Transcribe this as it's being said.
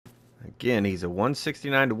Again, he's a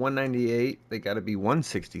 169 to 198. They got to be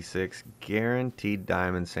 166. Guaranteed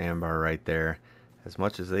diamond sandbar right there. As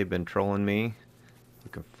much as they've been trolling me,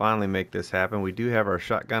 we can finally make this happen. We do have our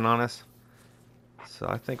shotgun on us, so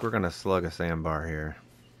I think we're going to slug a sandbar here.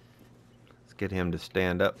 Let's get him to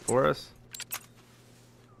stand up for us.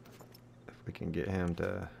 If we can get him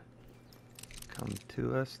to come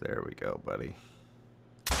to us. There we go, buddy.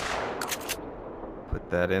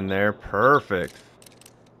 Put that in there. Perfect.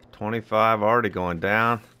 25 already going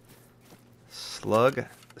down. Slug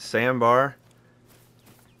sandbar.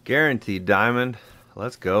 Guaranteed diamond.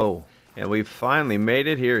 Let's go. And we finally made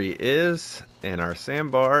it. Here he is. And our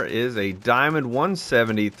sandbar is a diamond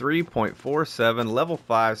 173.47, level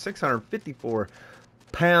 5, 654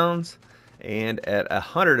 pounds, and at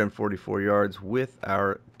 144 yards with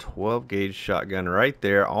our 12 gauge shotgun right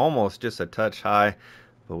there. Almost just a touch high,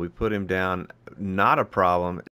 but we put him down. Not a problem.